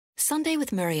Sunday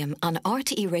with Miriam on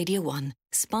RTE Radio 1,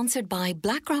 sponsored by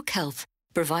BlackRock Health,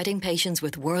 providing patients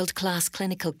with world-class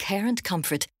clinical care and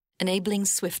comfort, enabling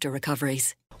swifter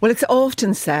recoveries. Well, it's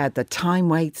often said that time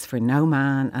waits for no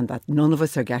man and that none of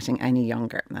us are getting any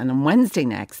younger. And on Wednesday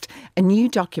next, a new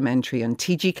documentary on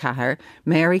T.G. Cahir,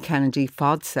 Mary Kennedy,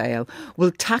 Fod Sale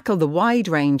will tackle the wide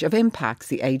range of impacts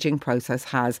the ageing process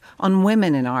has on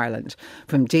women in Ireland,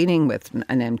 from dealing with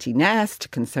an empty nest, to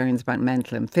concerns about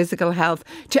mental and physical health,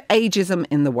 to ageism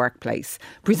in the workplace.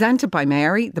 Presented by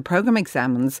Mary, the programme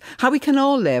examines how we can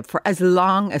all live for as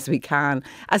long as we can,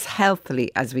 as healthily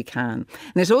as we can.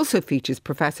 And it also features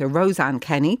Professor Roseanne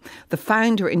Kenny, the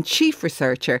founder and chief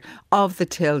researcher of the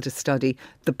TILDA study,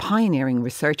 the pioneering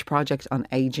research project on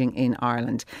ageing in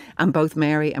Ireland. And both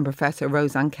Mary and Professor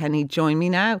Roseanne Kenny join me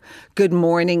now. Good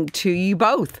morning to you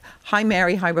both. Hi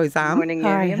Mary, hi Roseanne. Good morning,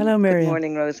 Miriam. Hi, hello Miriam. Good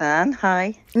morning, Roseanne.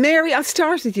 Hi. Mary, I'll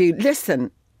start with you.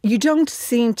 Listen, you don't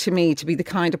seem to me to be the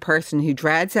kind of person who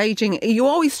dreads ageing. You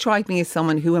always strike me as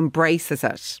someone who embraces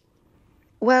it.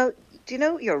 Well, do you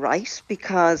know, you're right,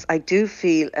 because I do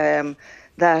feel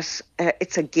that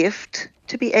it's a gift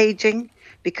to be ageing,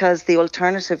 because the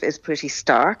alternative is pretty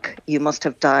stark. You must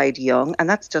have died young, and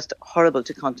that's just horrible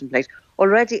to contemplate.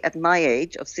 Already at my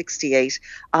age of 68,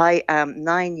 I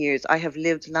have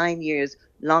lived 9 years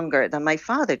longer than my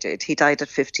father did. He died at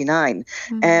 59.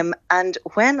 And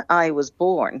when I was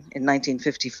born in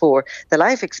 1954, the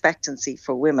life expectancy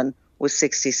for women was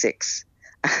 66.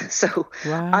 So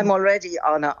wow. I'm already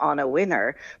on a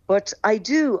winner, but I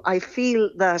feel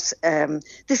that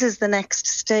this is the next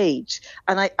stage.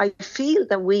 And I feel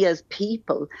that we as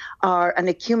people are an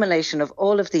accumulation of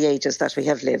all of the ages that we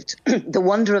have lived. The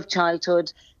wonder of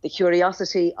childhood, the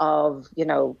curiosity of,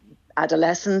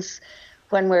 adolescence,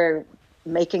 when we're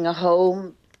making a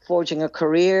home, forging a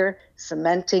career,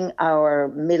 cementing our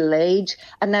middle age.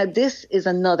 And now this is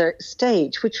another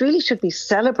stage, which really should be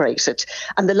celebrated.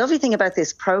 And the lovely thing about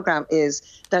this programme is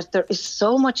that there is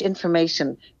so much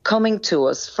information coming to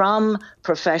us from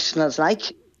professionals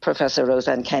like Professor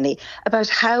Roseanne Kenny about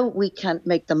how we can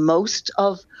make the most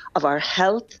of our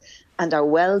health and our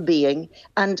well-being.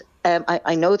 And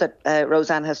I know that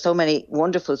Roseanne has so many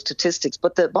wonderful statistics,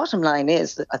 but the bottom line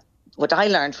is that what I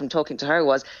learned from talking to her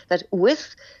was that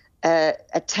with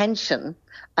attention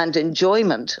and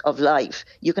enjoyment of life,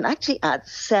 you can actually add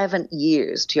 7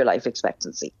 years to your life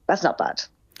expectancy. That's not bad.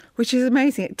 Which is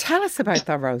amazing. Tell us about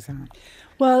that, Roseanne.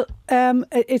 Well,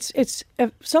 it's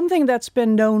something that's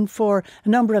been known for a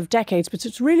number of decades, but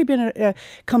it's really been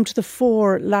come to the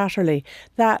fore latterly,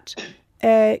 that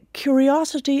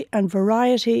curiosity and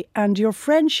variety and your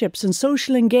friendships and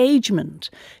social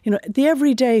engagement, the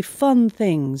everyday fun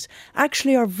things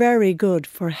actually are very good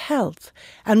for health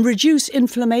and reduce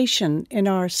inflammation in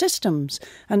our systems.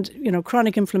 And,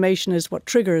 chronic inflammation is what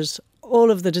triggers all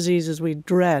of the diseases we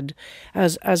dread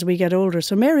as we get older.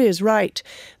 So Mary is right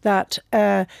that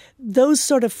those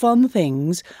sort of fun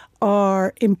things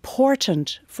are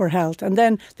important for health. And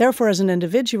then, therefore, as an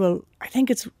individual, I think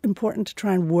it's important to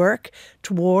try and work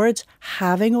towards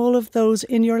having all of those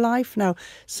in your life. Now,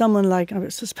 someone like, I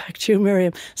suspect you,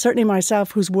 Miriam, certainly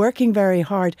myself, who's working very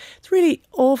hard, it's really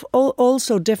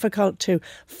also difficult to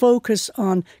focus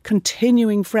on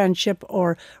continuing friendship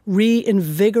or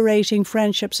reinvigorating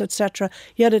friendships, etc.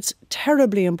 Yet it's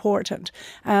terribly important,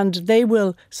 and they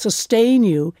will sustain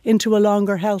you into a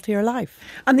longer, healthier life.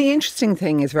 And the interesting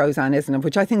thing is, Roseanne, isn't it,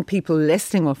 which I think people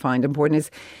listening will find important,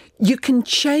 is you can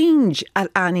change at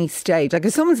any stage. Like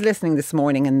if someone's listening this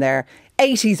morning and they're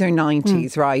 80s or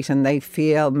 90s, right, and they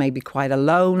feel maybe quite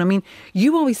alone. I mean,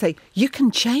 you always say you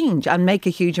can change and make a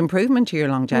huge improvement to your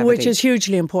longevity. Which is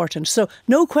hugely important. So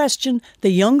no question, the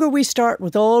younger we start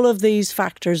with all of these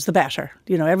factors, the better.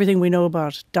 Everything we know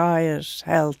about diet,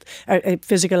 health,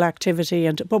 physical activity,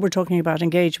 and what we're talking about,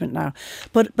 engagement now.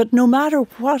 But no matter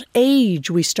what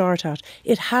age we start at,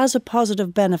 it has a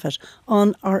positive benefit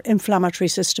on our inflammatory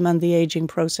system and the ageing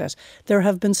process. There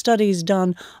have been studies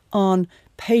done on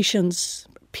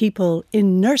people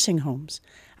in nursing homes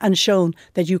and shown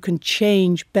that you can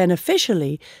change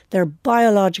beneficially their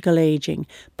biological ageing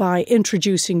by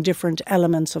introducing different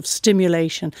elements of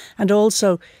stimulation and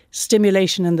also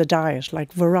stimulation in the diet,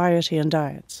 like variety in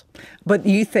diets. But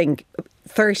you think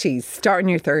 30s, starting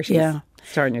your 30s. Yeah.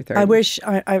 Starting your 30s. I wish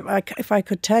if I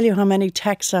could tell you how many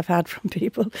texts I've had from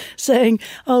people saying,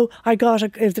 oh, I got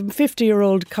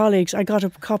 50-year-old colleagues, I got a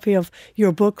copy of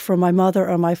your book from my mother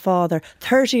or my father.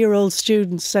 30-year-old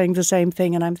students saying the same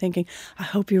thing. And I'm thinking, I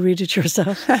hope you read it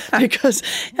yourself. Because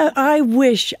I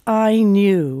wish I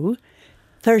knew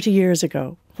 30 years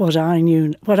ago what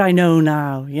I know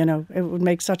now. It would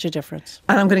make such a difference.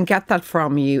 And I'm going to get that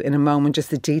from you in a moment, just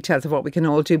the details of what we can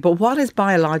all do. But what is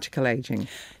biological ageing?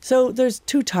 So there's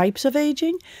two types of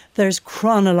ageing. There's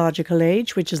chronological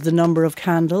age, which is the number of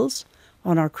candles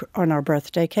on our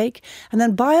birthday cake. And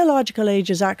then biological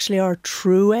age is actually our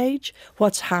true age,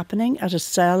 what's happening at a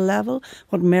cell level,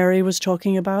 what Mary was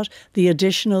talking about, the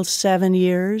additional 7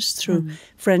 years through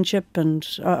friendship and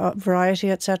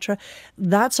variety, etc.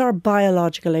 That's our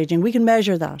biological aging. We can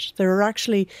measure that. There are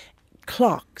actually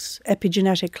clocks,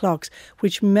 epigenetic clocks,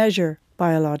 which measure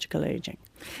biological aging.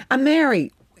 And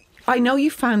Mary, I know you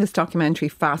found this documentary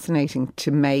fascinating to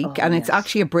make, and it's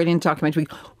actually a brilliant documentary.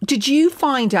 Did you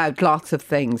find out lots of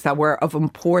things that were of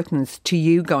importance to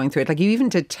you going through it? Like, you even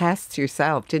did tests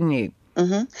yourself, didn't you?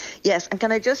 Mm-hmm. Yes, and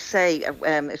can I just say,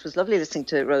 it was lovely listening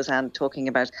to Roseanne talking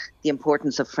about the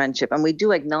importance of friendship, and we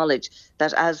do acknowledge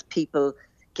that as people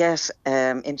get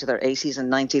into their 80s and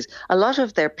 90s, a lot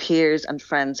of their peers and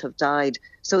friends have died.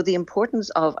 So the importance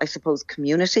of, I suppose,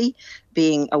 community,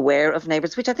 being aware of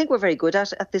neighbours, which I think we're very good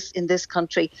at in this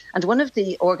country. And one of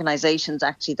the organisations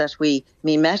actually that we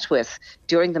met with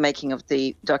during the making of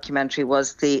the documentary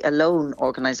was the Alone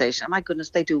organisation. My goodness,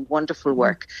 they do wonderful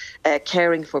work,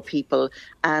 caring for people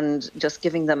and just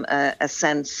giving them a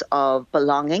sense of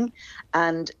belonging.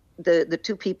 And the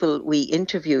two people we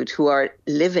interviewed who are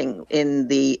living in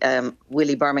the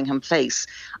Willie Birmingham place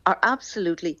are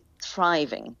absolutely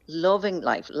thriving, loving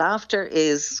life. Laughter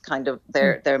is kind of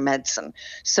their medicine.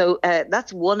 So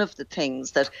that's one of the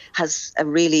things that has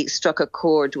really struck a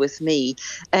chord with me.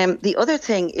 The other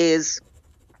thing is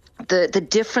the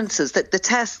differences, the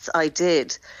tests I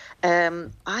did.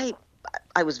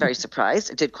 I was very surprised.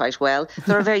 It did quite well.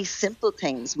 There are very simple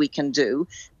things we can do.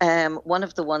 One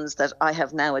of the ones that I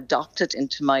have now adopted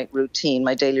into my routine,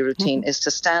 my daily routine, is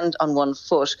to stand on one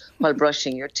foot while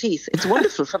brushing your teeth. It's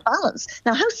wonderful for balance.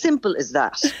 Now, how simple is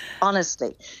that,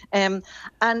 honestly? And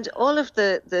all of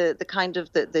the kind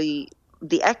of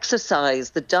the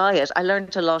exercise, the diet, I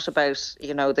learned a lot about,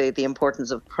 the importance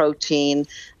of protein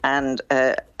and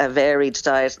a varied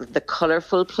diet, the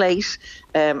colourful plate,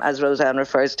 as Roseanne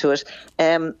refers to it.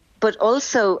 But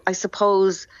also, I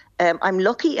suppose, I'm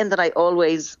lucky in that I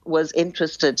always was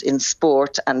interested in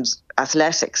sport and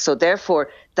athletics. So therefore,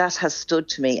 that has stood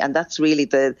to me. And that's really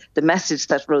the message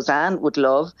that Roseanne would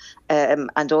love,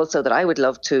 and also that I would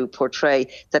love to portray,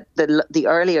 that the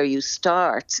earlier you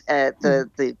start,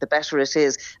 the better it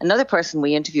is. Another person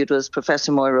we interviewed was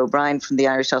Professor Moira O'Brien from the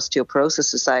Irish Osteoporosis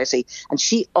Society. And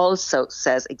she also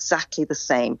says exactly the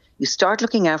same. You start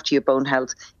looking after your bone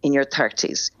health in your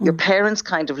 30s. Your parents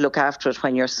kind of look after it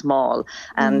when you're small.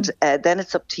 And then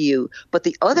it's up to you. But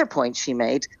the other point she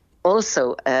made,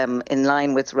 also in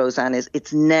line with Roseanne, is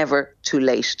it's never too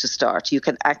late to start. You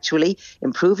can actually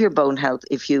improve your bone health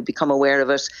if you become aware of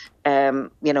it,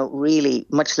 really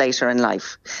much later in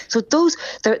life. So those,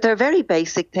 they're very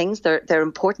basic things. They're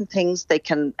important things. They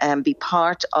can be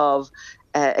part of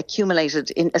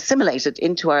assimilated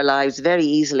into our lives very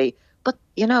easily. But,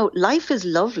 life is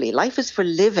lovely. Life is for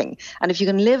living. And if you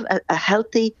can live a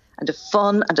healthy and a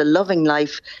fun and a loving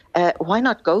life, why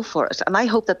not go for it? And I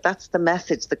hope that that's the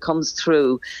message that comes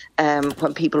through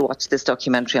when people watch this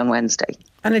documentary on Wednesday.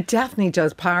 And it definitely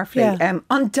does powerfully. Yeah.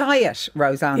 On diet,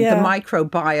 Roseanne, the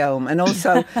microbiome. And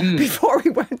also, before we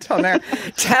went on air,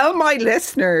 tell my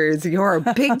listeners your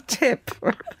big tip.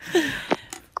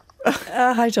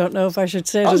 I don't know if I should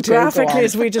say it as graphically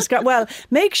as we just got. Well,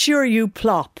 make sure you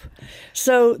plop.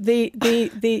 So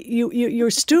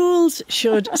your stools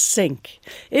should sink.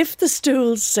 If the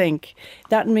stools sink,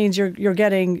 that means you're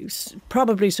getting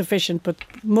probably sufficient, but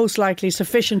most likely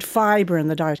sufficient fibre in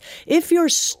the diet. If your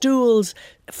stools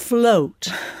float,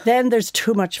 then there's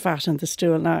too much fat in the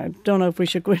stool. Now, I don't know if we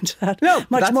should go into that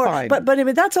much more. Fine. But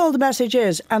anyway, that's all the message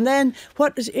is. And then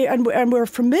and we're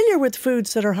familiar with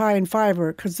foods that are high in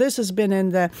fibre because this has been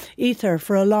in the ether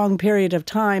for a long period of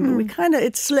time. But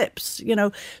it slips,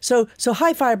 So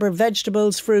high fibre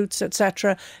vegetables, fruits,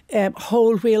 etc.,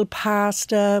 whole wheat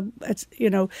pasta,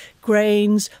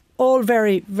 grains. All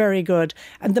very, very good.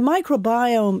 And the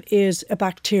microbiome is a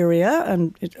bacteria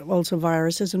and also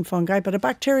viruses and fungi, but a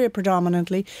bacteria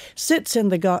predominantly sits in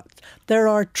the gut. There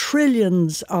are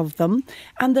trillions of them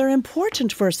and they're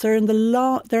important for us. They're in the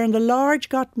large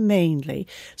gut mainly.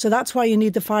 So that's why you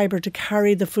need the fibre to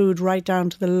carry the food right down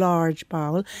to the large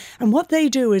bowel. And what they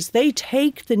do is they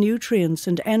take the nutrients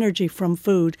and energy from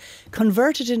food,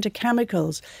 convert it into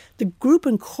chemicals. The group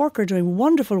in Cork are doing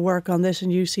wonderful work on this in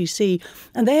UCC,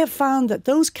 and they have found that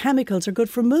those chemicals are good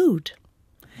for mood.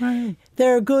 Right.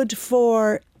 They're good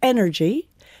for energy.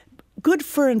 good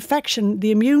for infection,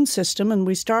 the immune system, and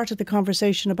we started the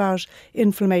conversation about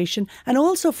inflammation, and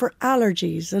also for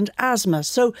allergies and asthma.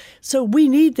 So we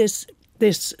need this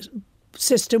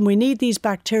system. We need these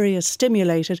bacteria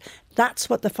stimulated. That's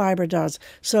what the fibre does.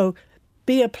 So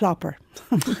be a plopper.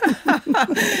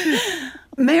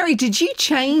 Mary, did you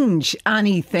change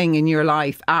anything in your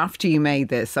life after you made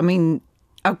this? I mean,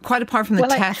 quite apart from the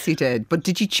tests you did, but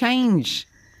did you change?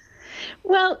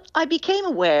 Well, I became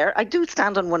aware. I do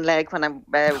stand on one leg when I'm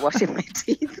washing my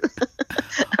teeth.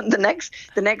 And the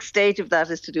next stage of that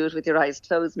is to do it with your eyes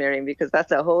closed, Miriam, because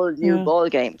that's a whole new ball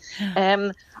game.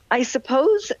 I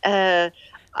suppose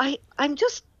I'm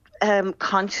just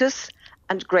conscious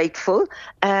and grateful.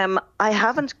 I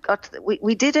haven't got...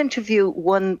 We did interview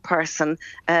one person,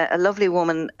 a lovely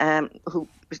woman who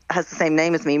has the same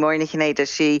name as me, Maureen Kineda.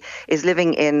 She is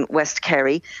living in West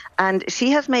Kerry, and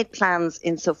she has made plans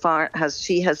insofar as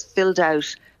she has filled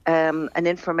out an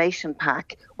information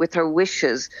pack with her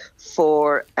wishes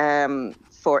for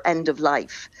end of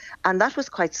life. And that was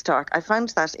quite stark. I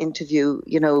found that interview,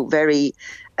 very,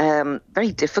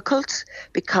 very difficult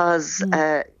because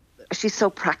she's so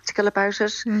practical about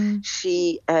it.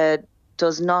 She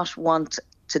does not want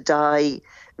to die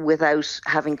without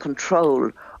having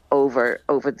control over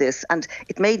this, and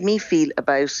it made me feel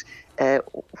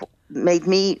made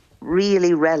me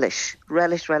really relish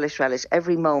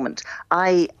every moment.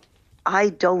 I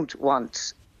don't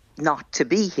want not to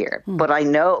be here, but I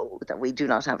know that we do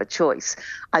not have a choice.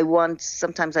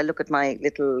 Sometimes I look at my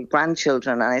little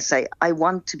grandchildren and I say, I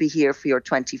want to be here for your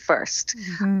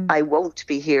 21st. I won't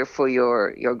be here for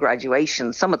your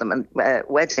graduation, some of them, and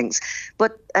weddings.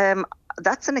 But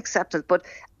that's an acceptance. But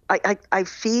I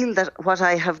feel that what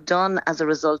I have done as a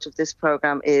result of this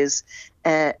program is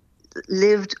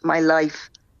lived my life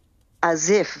as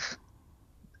if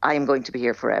I am going to be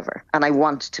here forever, and I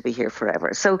want to be here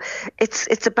forever. So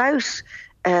it's about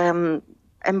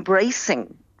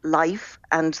embracing life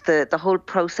and the whole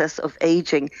process of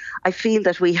aging. I feel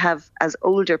that we have, as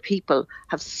older people,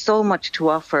 have so much to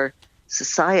offer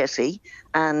society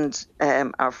and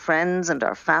our friends and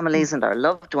our families and our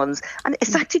loved ones. And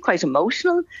it's actually quite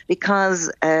emotional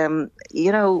because,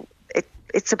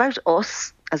 it's about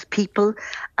us as people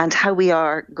and how we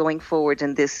are going forward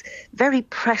in this very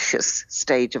precious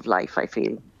stage of life, I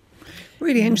feel.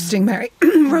 Really interesting, Mary.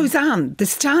 Roseanne, the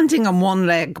standing on one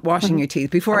leg washing your teeth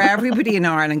before everybody in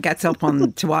Ireland gets up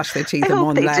to wash their teeth on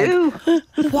one leg. Do.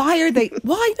 Why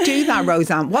do that,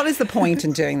 Roseanne? What is the point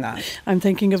in doing that? I'm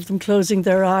thinking of them closing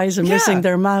their eyes and missing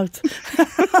their mouth.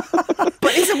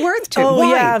 But is it worth to? Oh,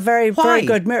 Why? yeah, very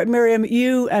good. Miriam,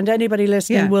 you and anybody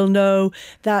listening will know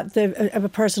that a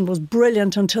person was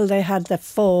brilliant until they had the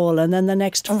fall, and then the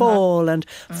next fall. And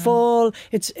fall,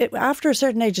 after a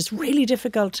certain age, it's really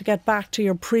difficult to get back to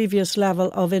your previous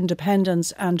level of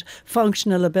independence and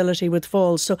functional ability with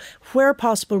falls. So where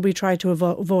possible, we try to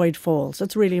avoid falls.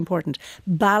 That's really important.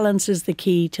 Balance is the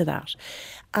key to that.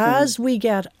 As we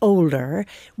get older,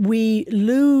 we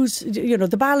lose,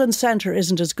 the balance centre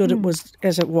isn't as good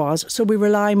as it was, so we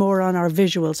rely more on our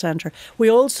visual centre.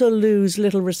 We also lose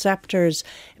little receptors,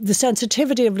 the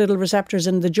sensitivity of little receptors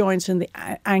in the joints in the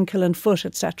ankle and foot,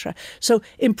 etc. So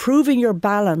improving your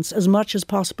balance as much as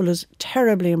possible is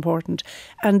terribly important.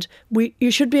 And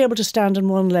you should be able to stand on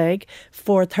one leg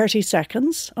for 30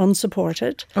 seconds,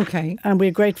 unsupported. Okay. And we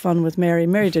had great fun with Mary.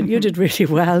 You did really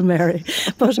well, Mary.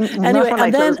 But anyway,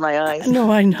 and then, close my eyes.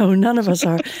 No, I know, none of us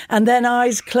are. And then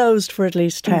eyes closed for at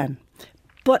least 10.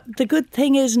 But the good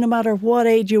thing is, no matter what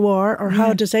age you are or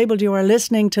how disabled you are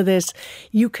listening to this,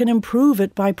 you can improve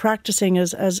it by practicing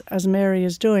as Mary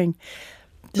is doing.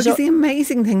 Because the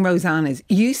amazing thing, Roseanne, is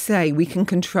you say we can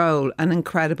control an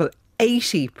incredible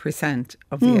 80%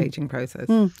 of the ageing process.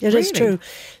 It is true.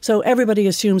 So everybody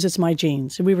assumes it's my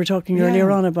genes. We were talking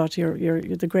earlier on about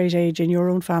the great age in your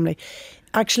own family.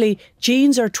 Actually,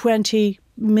 genes are 20,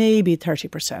 maybe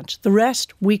 30%. The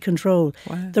rest we control.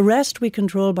 Wow. The rest we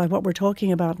control by what we're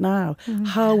talking about now,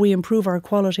 how we improve our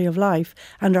quality of life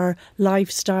and our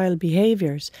lifestyle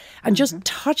behaviours. And just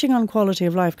touching on quality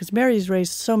of life, because Mary's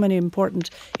raised so many important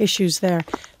issues there.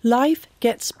 Life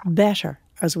gets better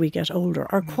as we get older.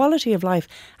 Our quality of life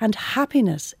and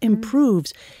happiness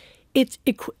improves.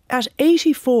 At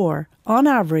 84, on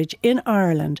average, in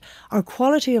Ireland, our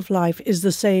quality of life is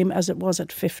the same as it was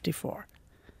at 54.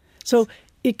 So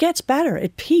it gets better.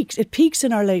 It peaks. It peaks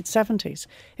in our late 70s.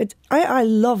 I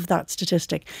love that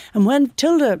statistic. And when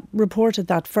Tilda reported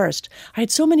that first, I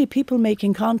had so many people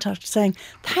making contact saying,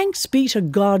 thanks be to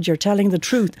God you're telling the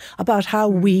truth about how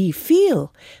we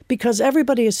feel. Because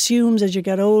everybody assumes as you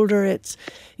get older it's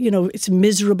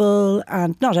miserable,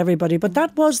 and not everybody, but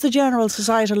that was the general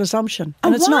societal assumption.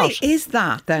 And it's why not. is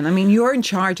that then? I mean, you're in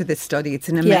charge of this study. It's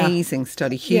an amazing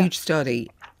study, huge study.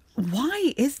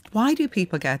 Why do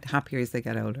people get happier as they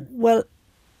get older? Well,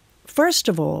 first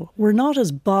of all, we're not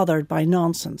as bothered by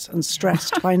nonsense and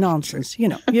stressed by nonsense.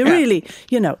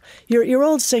 You're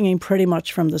all singing pretty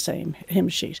much from the same hymn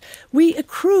sheet. We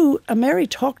accrue, and Mary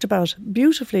talked about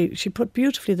beautifully, she put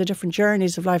beautifully the different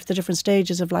journeys of life, the different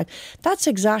stages of life. That's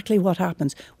exactly what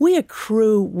happens. We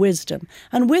accrue wisdom,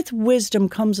 and with wisdom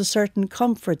comes a certain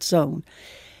comfort zone.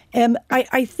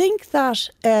 I think that...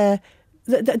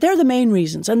 they're the main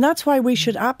reasons, and that's why we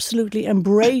should absolutely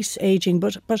embrace ageing,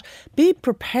 but be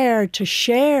prepared to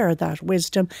share that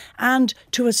wisdom and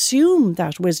to assume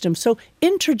that wisdom. So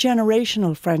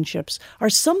intergenerational friendships are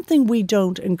something we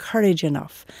don't encourage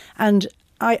enough. And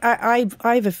I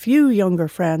have a few younger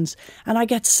friends, and I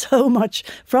get so much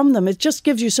from them. It just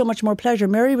gives you so much more pleasure.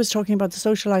 Mary was talking about the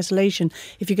social isolation.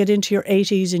 If you get into your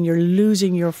 80s and you're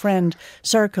losing your friend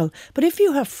circle. But if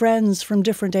you have friends from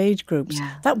different age groups,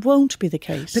 that won't be the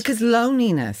case. Because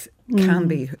loneliness can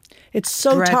be It's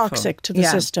so dreadful. toxic to the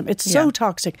system. It's so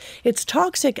toxic. It's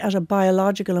toxic at a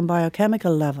biological and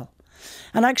biochemical level.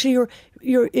 And actually,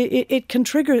 it can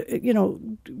trigger,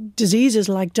 diseases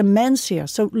like dementia.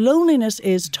 So loneliness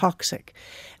is toxic.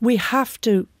 We have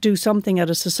to do something at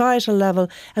a societal level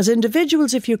as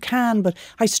individuals if you can. But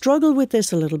I struggle with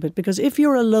this a little bit, because if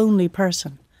you're a lonely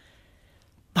person,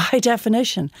 by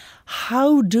definition,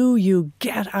 how do you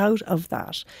get out of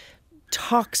that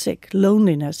toxic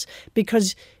loneliness?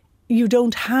 Because you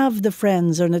don't have the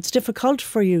friends, and it's difficult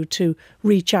for you to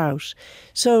reach out.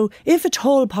 So if at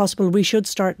all possible, we should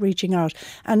start reaching out.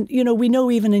 And, we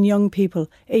know even in young people,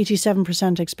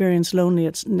 87% experience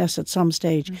loneliness at some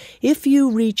stage. If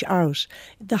you reach out,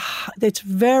 it's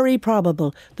very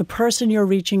probable the person you're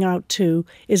reaching out to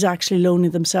is actually lonely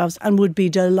themselves and would be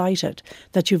delighted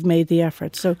that you've made the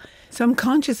effort. So I'm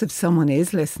conscious if someone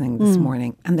is listening this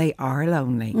morning and they are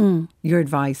lonely. Your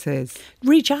advice is?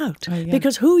 Reach out,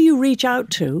 because who you reach out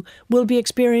to will be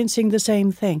experiencing the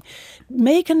same thing.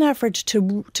 Make an effort to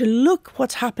look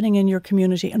what's happening in your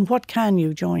community and what can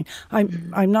you join.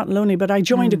 I'm not lonely, but I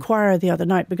joined a choir the other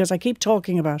night because I keep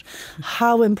talking about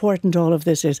how important all of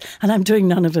this is, and I'm doing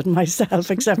none of it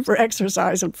myself except for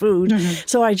exercise and food.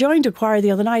 So I joined a choir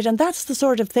the other night, and that's the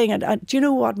sort of thing. And do you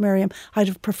know what, Miriam? I'd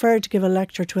have preferred to give a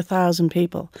lecture to 1,000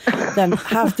 people than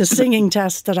have the singing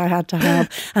test that I had to have,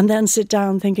 and then sit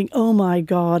down thinking, oh my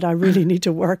God, I really need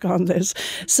to work on this.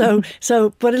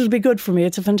 But it'll be good for me.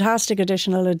 It's a fantastic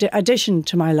addition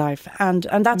to my life, and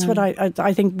that's what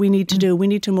I think we need to do. We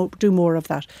need to do more of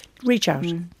that. Reach out.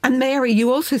 And Mary,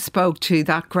 you also spoke to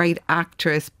that great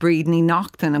actress Brídni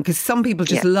Nocton, because some people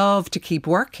just love to keep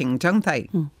working, don't they?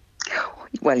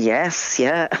 Well, yes,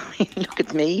 yeah. Look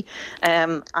at me.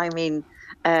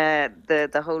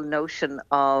 The whole notion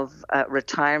of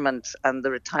retirement and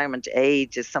the retirement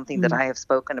age is something that I have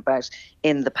spoken about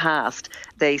in the past.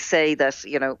 They say that,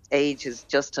 age is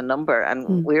just a number,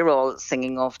 and we're all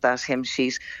singing off that hymn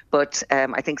sheet. But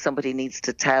I think somebody needs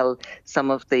to tell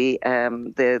some of the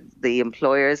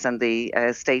employers and the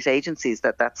state agencies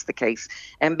that that's the case.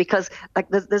 Because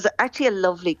there's actually a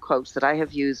lovely quote that I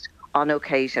have used on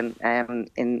occasion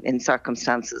in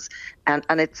circumstances, and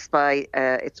it's by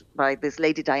this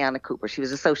lady Diana Cooper. She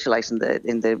was a socialite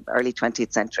in the early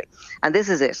 20th century, and this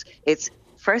is it. It's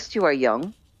first you are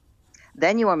young,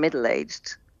 then you are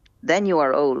middle-aged, then you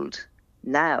are old,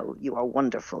 now you are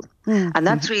wonderful. And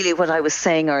that's really what I was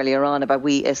saying earlier on about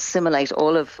we assimilate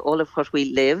all of what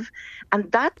we live,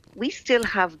 and that we still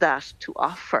have that to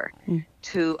offer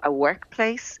to a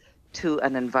workplace, to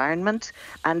an environment.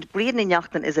 And Brídni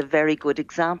Nocton is a very good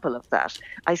example of that.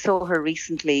 I saw her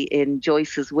recently in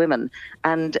Joyce's Women,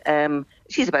 and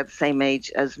she's about the same age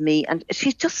as me, and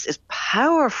she just is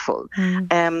powerful.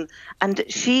 And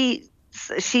she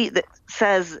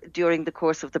says during the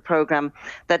course of the programme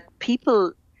that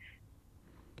people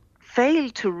fail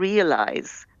to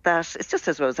realise that it's just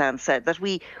as Roseanne said, that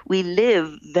we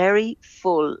live very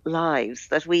full lives,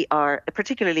 that we are,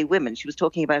 particularly women, she was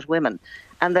talking about women,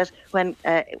 and that when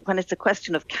it's a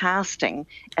question of casting,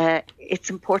 it's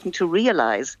important to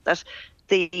realise that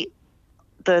the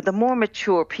more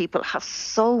mature people have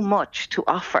so much to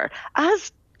offer,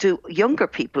 as do younger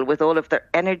people with all of their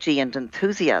energy and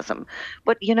enthusiasm.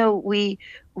 But, we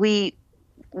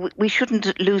we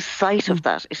shouldn't lose sight of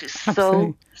that. It is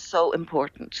Absolutely. so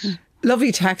important.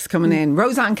 Lovely text coming in.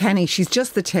 Roseanne Kenny, she's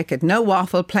just the ticket. No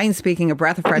waffle, plain speaking, a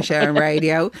breath of fresh air on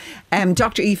radio.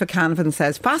 Dr. Aoife Canavan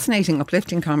says, fascinating,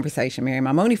 uplifting conversation, Miriam.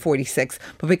 I'm only 46,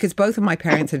 but because both of my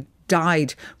parents had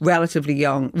died relatively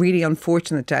young, really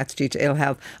unfortunate deaths due to ill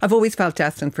health, I've always felt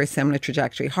destined for a similar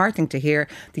trajectory. Heartening to hear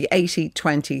the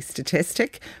 80-20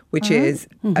 statistic, which is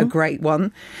a great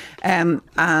one.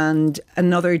 And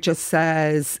another just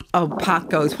says, Pat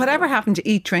goes, whatever happened to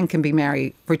eat, drink and be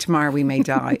merry, for tomorrow we may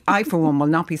die. I, for one, will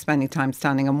not be spending time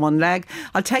standing on one leg.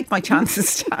 I'll take my chances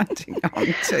standing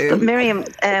on two. But Miriam,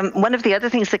 one of the other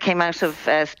things that came out of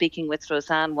speaking with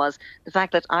Roseanne was the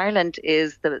fact that Ireland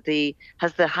is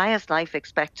has the highest life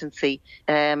expectancy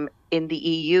in the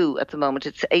EU at the moment.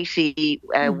 It's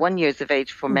 81 years of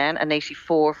age for men and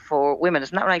 84 for women.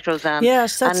 Isn't that right, Roseanne?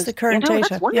 Yes, that's the current data.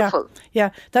 That's wonderful. Yeah,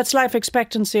 that's life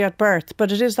expectancy at birth,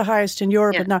 but it is the highest in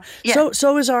Europe now. Yeah.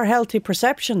 So is our healthy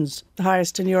perceptions the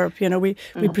highest in Europe. You know, we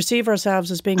perceive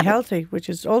ourselves as being healthy, which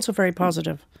is also very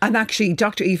positive. And actually,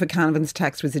 Dr. Aoife Canavan's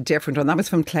text was a different one. That was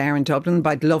from Claire in Dublin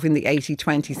about loving the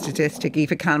 80-20 statistic.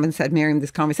 Aoife Canavan said, Miriam,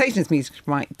 this conversation is music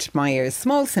to my ears.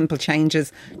 Small, simple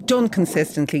changes done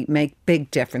consistently make big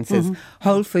differences.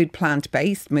 Whole food,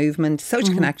 plant-based movement,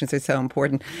 social connections are so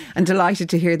important. And delighted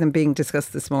to hear them being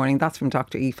discussed this morning. That's from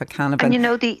Dr. Aoife Canavan. And you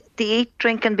know, the eat,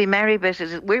 drink and be merry bit,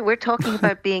 we're talking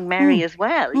about being merry as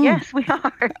well. Yes, we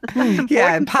are.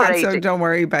 Yeah, Pat, so don't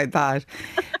worry about that.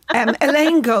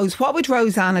 Elaine goes, what would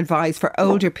Roseanne advise for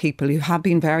older people who have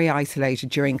been very isolated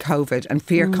during COVID and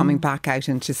fear coming back out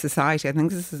into society? I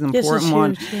think this is an important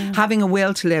one. Yeah. Having a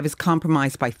will to live is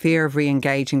compromised by fear of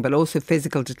re-engaging, but also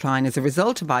physical decline as a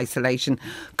result of isolation.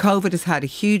 COVID has had a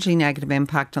hugely negative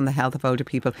impact on the health of older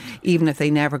people, even if they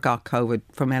never got COVID,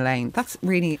 from Elaine. That's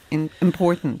really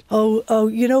important. Oh,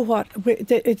 you know what?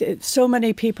 So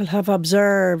many people have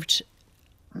observed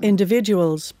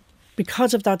individuals,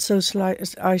 because of that social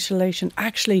isolation,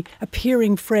 actually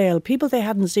appearing frail. People they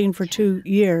hadn't seen for 2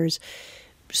 years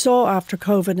saw after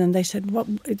COVID, and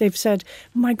they've said,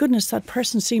 my goodness, that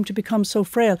person seemed to become so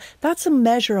frail. That's a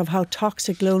measure of how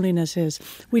toxic loneliness is.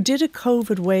 We did a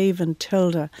COVID wave in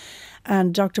Tilda,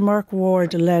 and Dr. Mark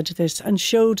Ward led this and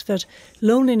showed that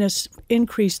loneliness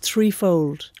increased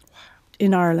threefold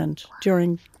in Ireland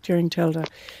during Tilda.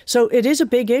 So it is a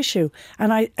big issue,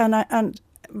 and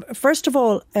first of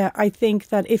all, I think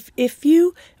that if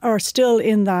you are still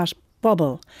in that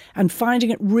bubble and finding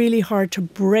it really hard to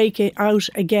break it out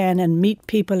again and meet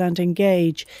people and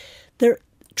engage,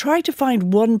 try to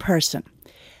find one person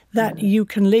that you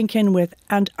can link in with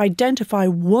and identify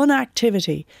one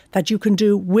activity that you can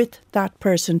do with that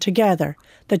person together,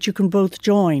 that you can both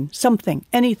join, something,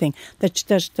 anything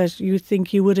that you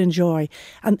think you would enjoy.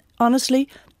 And honestly,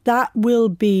 that will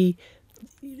be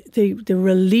the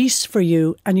release for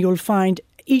you, and you'll find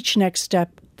each next step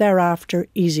thereafter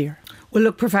easier. Well,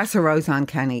 look, Professor Roseanne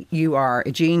Kenny, you are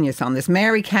a genius on this.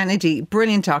 Mary Kennedy,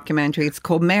 brilliant documentary. It's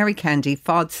called Mary Kennedy,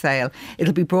 Fod Sale.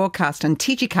 It'll be broadcast on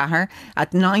TG Cahir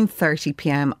at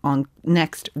 9:30pm on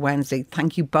next Wednesday.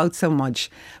 Thank you both so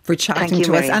much for chatting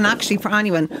to us. And actually, for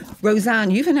anyone, Roseanne,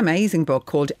 you've an amazing book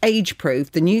called Age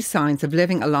Proof, The New Science of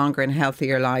Living a Longer and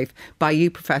Healthier Life by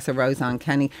you, Professor Roseanne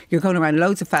Kenny. You're going around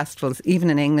loads of festivals, even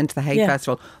in England, the Hay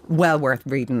Festival. Well worth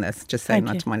reading this. Just saying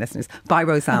that to my listeners. Bye,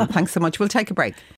 Roseanne. Thanks so much. We'll take a break.